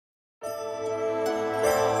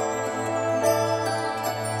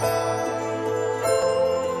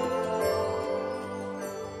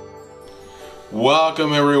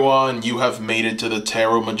Welcome everyone, you have made it to the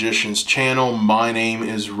Tarot Magicians channel. My name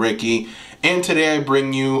is Ricky and today I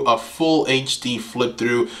bring you a full HD flip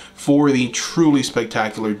through for the truly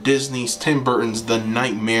spectacular Disney's Tim Burton's The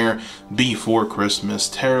Nightmare Before Christmas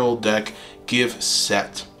Tarot Deck Gift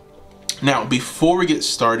Set. Now before we get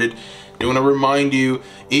started, I want to remind you,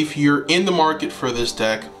 if you're in the market for this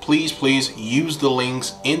deck, please use the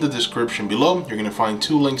links in the description below. You're going to find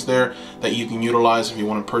two links there that you can utilize if you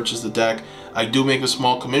want to purchase the deck. I do make a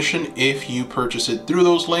small commission if you purchase it through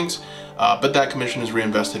those links, but that commission is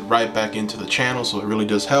reinvested right back into the channel, so it really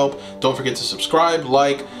does help. Don't forget to subscribe,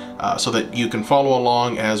 like, so that you can follow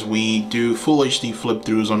along as we do full HD flip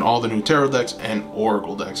throughs on all the new tarot decks and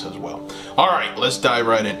oracle decks as well. All right, let's dive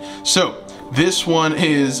right in. So this one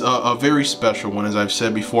is a very special one, as I've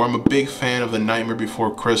said before. I'm a big fan of The Nightmare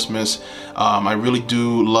Before Christmas. I really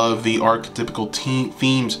do love the archetypical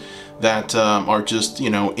themes that are just, you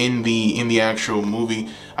know, in the actual movie.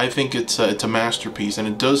 I think it's a masterpiece, and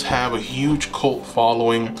it does have a huge cult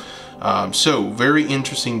following. So very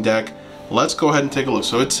interesting deck. Let's go ahead and take a look.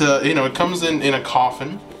 So it's you know, it comes in a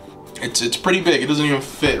coffin. It's pretty big. It doesn't even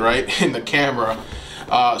fit right in the camera.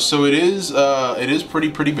 So it is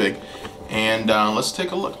pretty big. And let's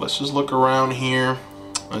take a look. Let's just look around here.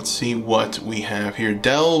 Let's see what we have here.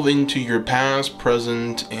 Delve into your past,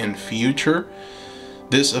 present, and future.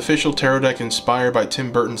 This official tarot deck, inspired by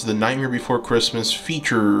Tim Burton's The Nightmare Before Christmas,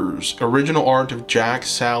 features original art of Jack,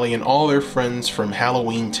 Sally, and all their friends from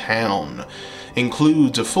Halloween Town.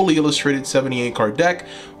 Includes a fully illustrated 78 card deck,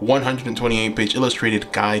 128-page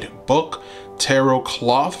illustrated guidebook, tarot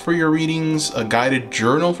cloth for your readings, a guided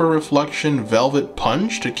journal for reflection, velvet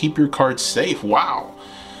punch to keep your cards safe. Wow.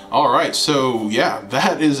 All right, so yeah,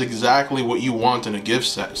 that is exactly what you want in a gift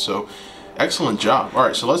set. So excellent job. All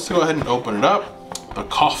right, so let's go ahead and open it up. The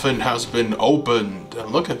coffin has been opened,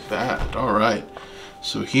 and look at that. All right,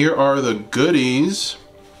 so here are the goodies.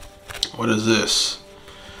 What is this?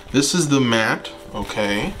 This is the mat.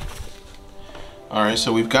 Okay. All right,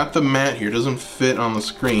 so we've got the mat here. It doesn't fit on the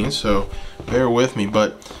screen, so bear with me,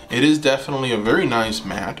 but it is definitely a very nice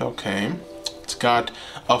mat. Okay, it's got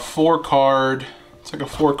a it's like a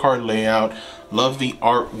 4-card layout. Love the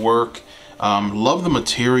artwork. Love the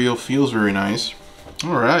material, feels very nice.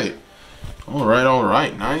 All right,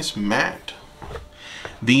 nice mat.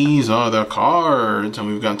 These are the cards, and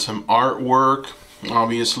we've got some artwork.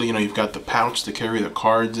 Obviously, you know, you've got the pouch to carry the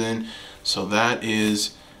cards in, so that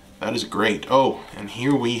is great. Oh, and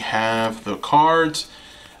here we have the cards.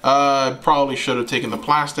 Probably should have taken the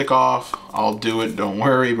plastic off. I'll do it, don't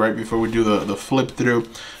worry, right before we do the flip through.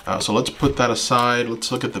 So let's put that aside.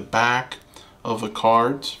 Let's look at the back of the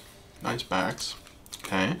cards. Nice backs.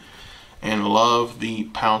 Okay. And love the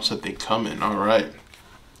pouch that they come in. All right.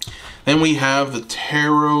 Then we have the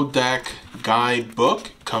Tarot Deck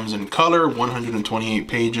Guidebook. Comes in color, 128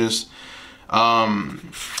 pages.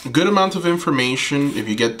 Good amount of information if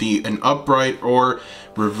you get an upright or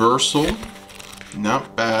reversal.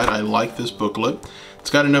 Not bad. I like this booklet.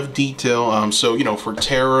 It's got enough detail. So, you know, for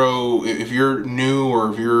tarot, if you're new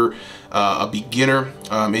or if you're a beginner,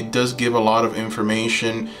 it does give a lot of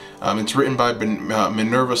information. It's written by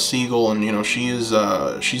Minerva Siegel, and you know, she's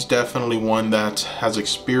definitely one that has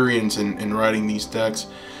experience in writing these decks.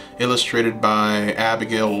 Illustrated by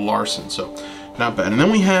Abigail Larson, so not bad. And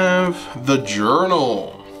then we have the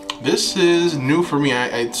journal. This is new for me.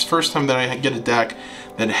 It's the first time that I get a deck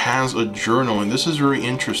that has a journal, and this is very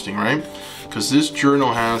interesting, right? Because this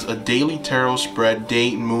journal has a daily tarot spread,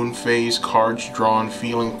 date, moon phase, cards drawn,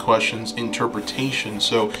 feeling, questions, interpretation.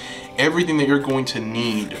 So everything that you're going to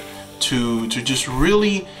need to just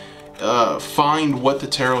really find what the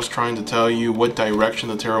tarot is trying to tell you, what direction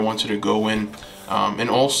the tarot wants you to go in, and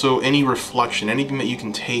also any reflection, anything that you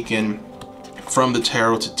can take in from the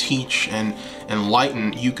tarot to teach and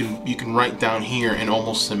enlighten, you can write down here and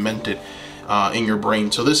almost cement it in your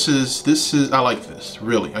brain. So this is I like this,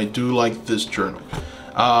 really. I do like this journal.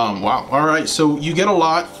 Wow. All right, so you get a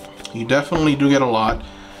lot. You definitely do get a lot.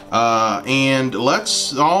 And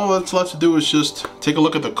all that's left to do is just take a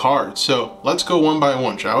look at the cards. So let's go one by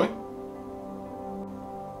one, shall we?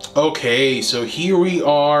 Okay, so here we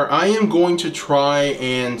are. I am going to try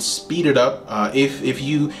and speed it up. If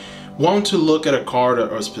you want to look at a card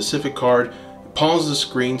or a specific card, pause the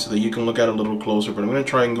screen so that you can look at it a little closer, but I'm going to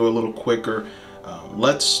try and go a little quicker.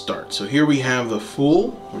 Let's start. So here we have the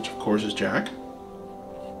Fool, which of course is Jack.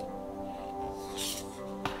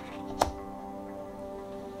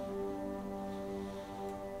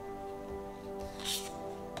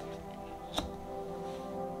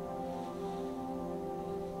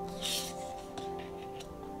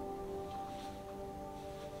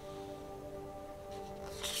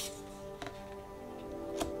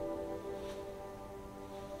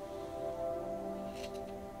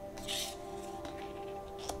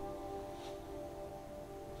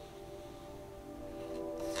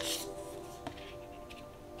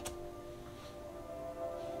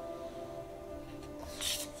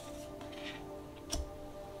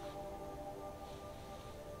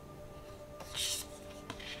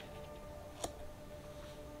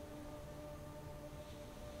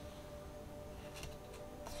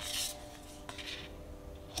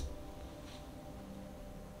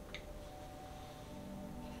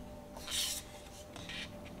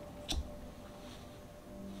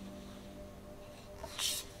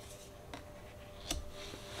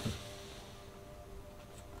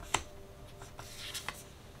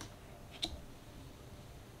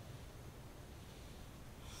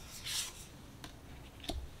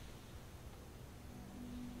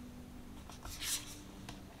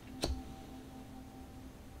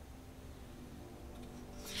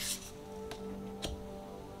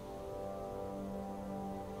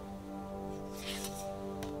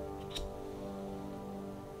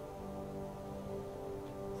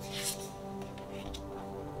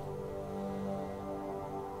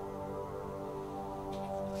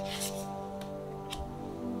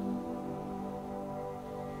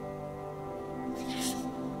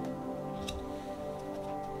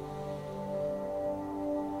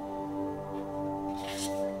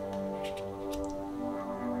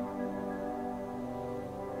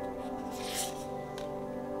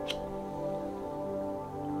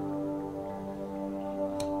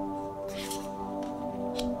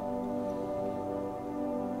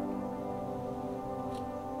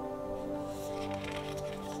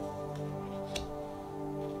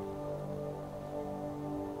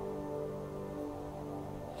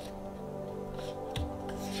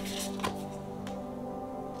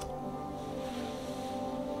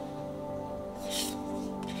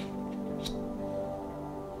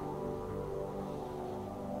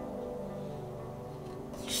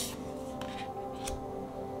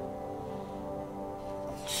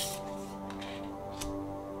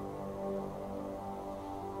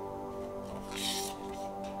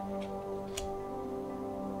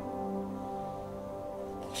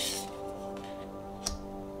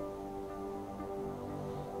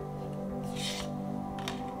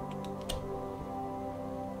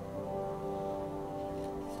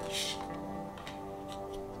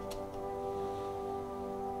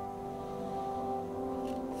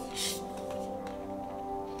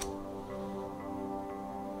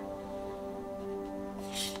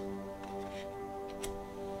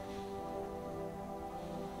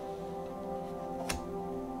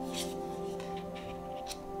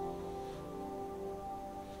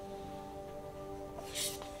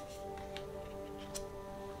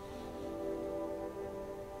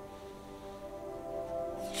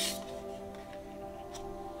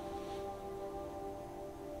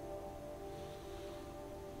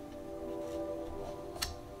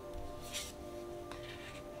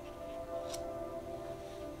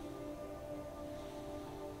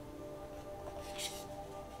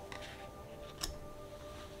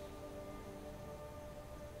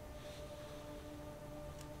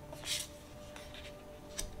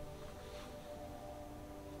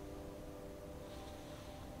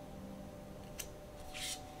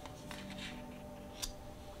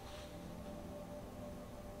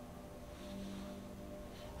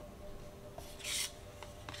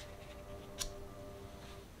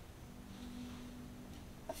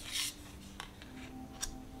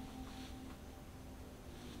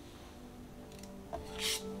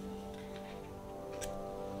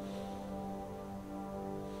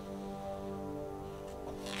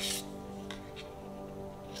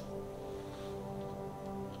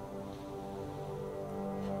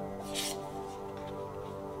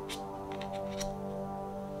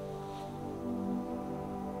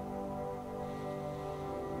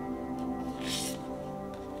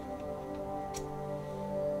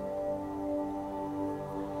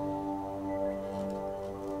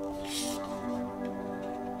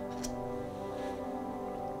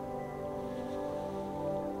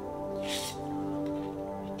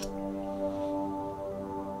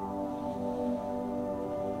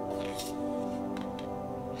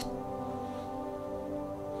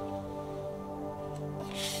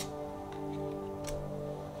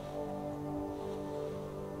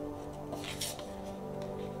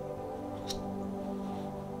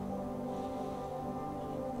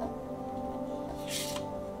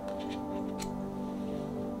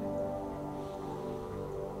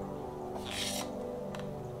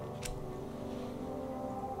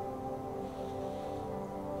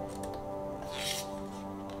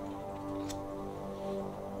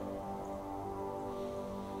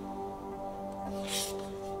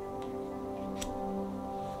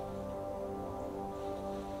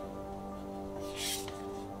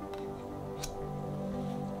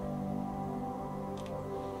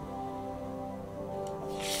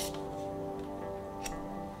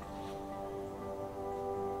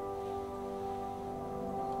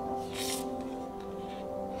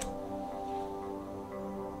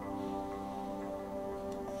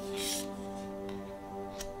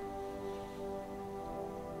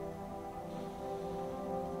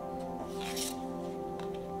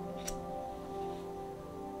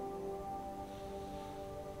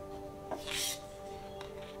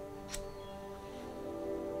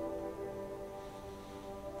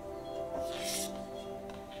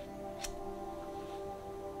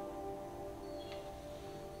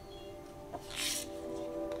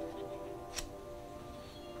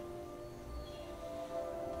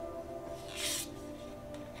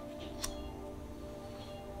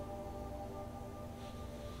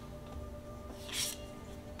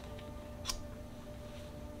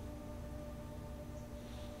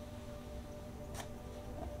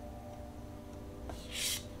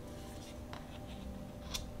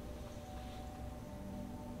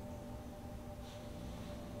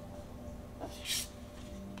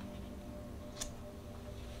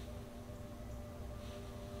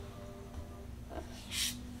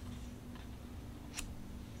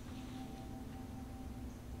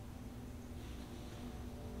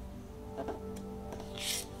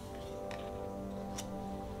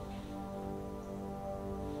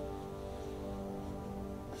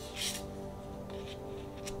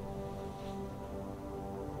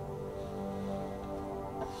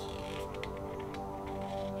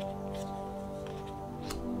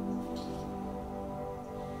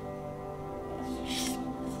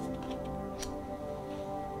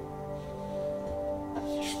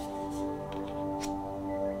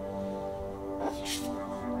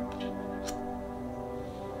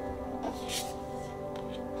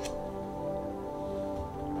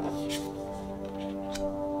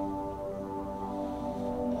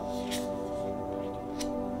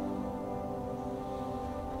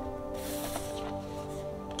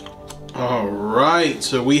 All right,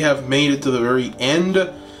 so we have made it to the very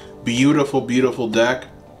end. Beautiful, beautiful deck.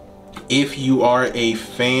 If you are a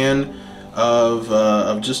fan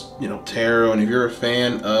of just, you know, tarot, and if you're a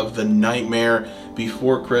fan of the Nightmare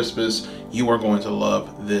Before Christmas, you are going to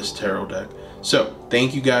love this tarot deck. So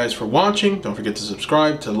thank you guys for watching. Don't forget to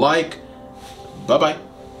subscribe, to like. Bye bye.